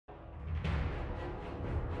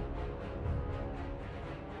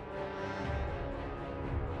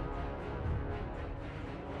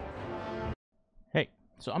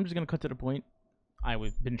so I'm just gonna cut to the point.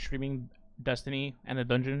 I've been streaming Destiny and the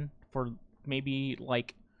dungeon for maybe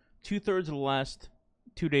like 2/3 of the last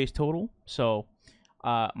 2 days total. So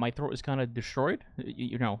my throat is kind of destroyed.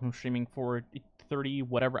 You know, I'm streaming for 30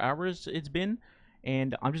 whatever hours it's been,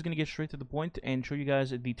 and I'm just gonna get straight to the point and show you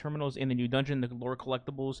guys the terminals in the new dungeon, the lore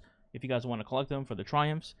collectibles, if you guys want to collect them for the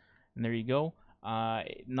triumphs. And there you go.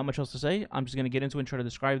 Not much else to say. I'm just gonna get into it and try to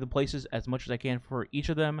describe the places as much as I can for each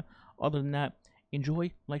of them. Other than that,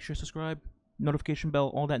 enjoy, like, share, subscribe, notification bell,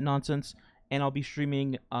 all that nonsense. And I'll be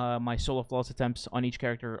streaming my solo flawless attempts on each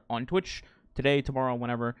character on Twitch today, tomorrow,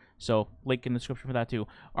 whenever. So link in the description for that too.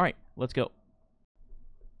 All right, let's go.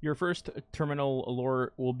 Your first terminal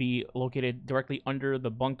lore will be located directly under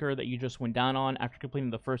the bunker that you just went down on after completing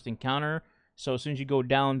the first encounter. So as soon as you go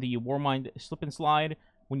down the Warmind slip and slide,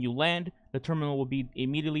 when you land, the terminal will be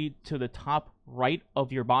immediately to the top right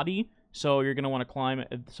of your body. So you're going to want to climb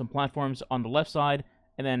some platforms on the left side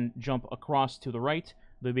and then jump across to the right.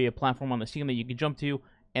 There'll be a platform on the ceiling that you can jump to,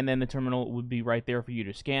 and then the terminal would be right there for you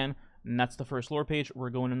to scan. And that's the first lore page. We're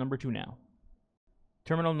going to number 2 now.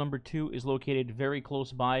 Terminal number 2 is located very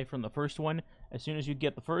close by from the first one. As soon as you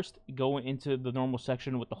get the first, go into the normal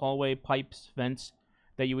section with the hallway, pipes, vents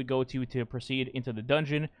that you would go to proceed into the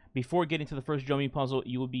dungeon. Before getting to the first jumping puzzle,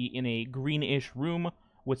 you will be in a greenish room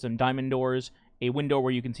with some diamond doors, a window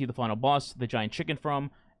where you can see the final boss, the giant chicken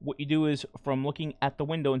from. What you do is, from looking at the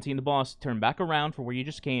window and seeing the boss, turn back around for where you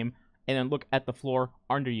just came, and then look at the floor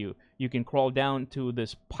under you. You can crawl down to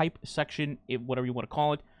this pipe section, whatever you want to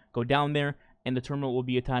call it, go down there, and the terminal will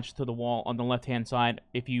be attached to the wall on the left-hand side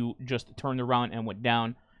if you just turned around and went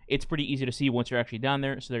down. It's pretty easy to see once you're actually down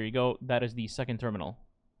there, so there you go. That is the second terminal.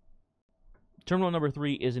 Terminal number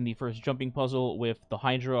 3 is in the first jumping puzzle with the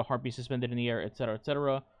Hydra, Harpy suspended in the air, etc.,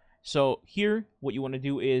 etc. So here, what you want to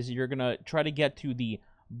do is you're going to try to get to the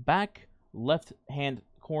back left-hand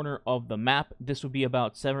corner of the map. This would be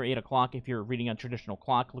about 7 or 8 o'clock if you're reading a traditional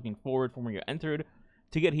clock, looking forward from where you entered.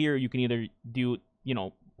 To get here, you can either do, you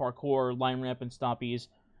know, parkour, line ramp, and stoppies,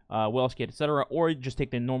 wall skate, etc., or just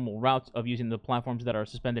take the normal route of using the platforms that are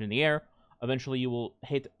suspended in the air. Eventually, you will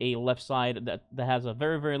hit a left side that has a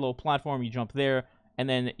very, very low platform. You jump there, and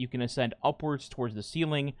then you can ascend upwards towards the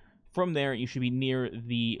ceiling. From there, you should be near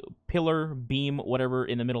the pillar, beam, whatever,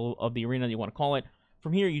 in the middle of the arena that you want to call it.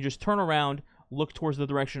 From here, you just turn around, look towards the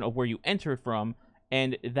direction of where you entered from,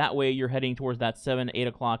 and that way you're heading towards that 7, 8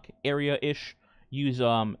 o'clock area-ish. Use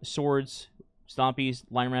swords, stompies,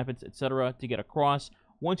 line rapids, etc. to get across.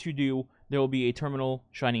 Once you do, there will be a terminal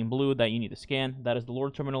shining blue that you need to scan. That is the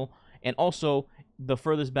Lord terminal. And also, the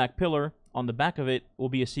furthest back pillar on the back of it will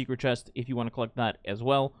be a secret chest if you want to collect that as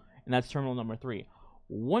well. And that's terminal number 3.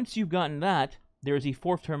 Once you've gotten that, there is a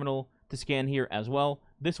 4th terminal to scan here as well.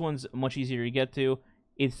 This one's much easier to get to.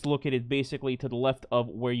 It's located basically to the left of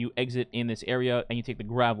where you exit in this area, and you take the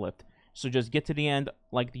grav lift. So just get to the end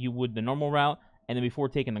like you would the normal route, and then before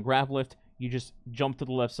taking the grav lift, you just jump to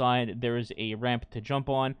the left side. There is a ramp to jump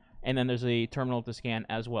on, and then there's a terminal to scan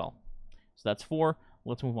as well. So that's 4.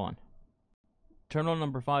 Let's move on. Terminal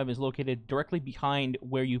number 5 is located directly behind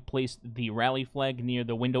where you placed the rally flag near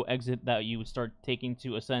the window exit that you would start taking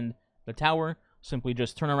to ascend the tower. Simply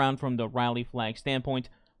just turn around from the rally flag standpoint,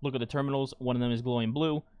 look at the terminals. One of them is glowing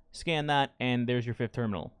blue. Scan that, and there's your 5th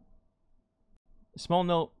terminal. Small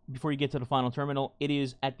note before you get to the final terminal, it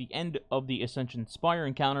is at the end of the Ascension Spire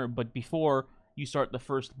encounter, but before you start the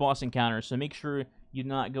first boss encounter, so make sure you do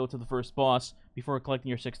not go to the first boss before collecting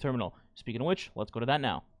your 6th terminal. Speaking of which, let's go to that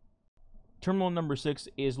now. Terminal number 6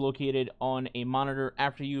 is located on a monitor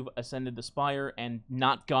after you've ascended the spire and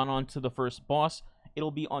not gone on to the first boss. It'll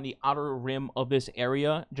be on the outer rim of this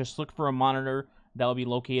area. Just look for a monitor that will be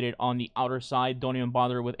located on the outer side. Don't even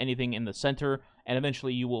bother with anything in the center, and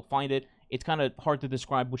eventually you will find it. It's kind of hard to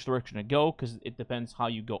describe which direction to go because it depends how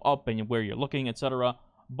you go up and where you're looking, etc.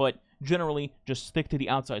 But generally, just stick to the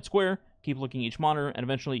outside square, keep looking each monitor, and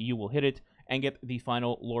eventually you will hit it and get the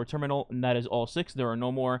final lore terminal. And that is all 6. There are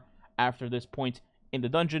no more after this point in the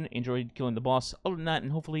dungeon. Enjoyed killing the boss. Other than that,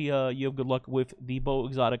 and hopefully you have good luck with the bow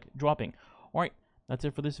exotic dropping. Alright, that's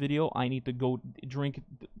it for this video. I need to go drink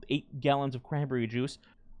 8 gallons of cranberry juice.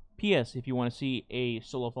 P.S. If you want to see a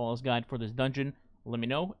solo flawless guide for this dungeon, let me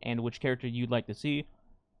know, and which character you'd like to see.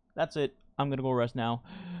 That's it. I'm gonna go rest now.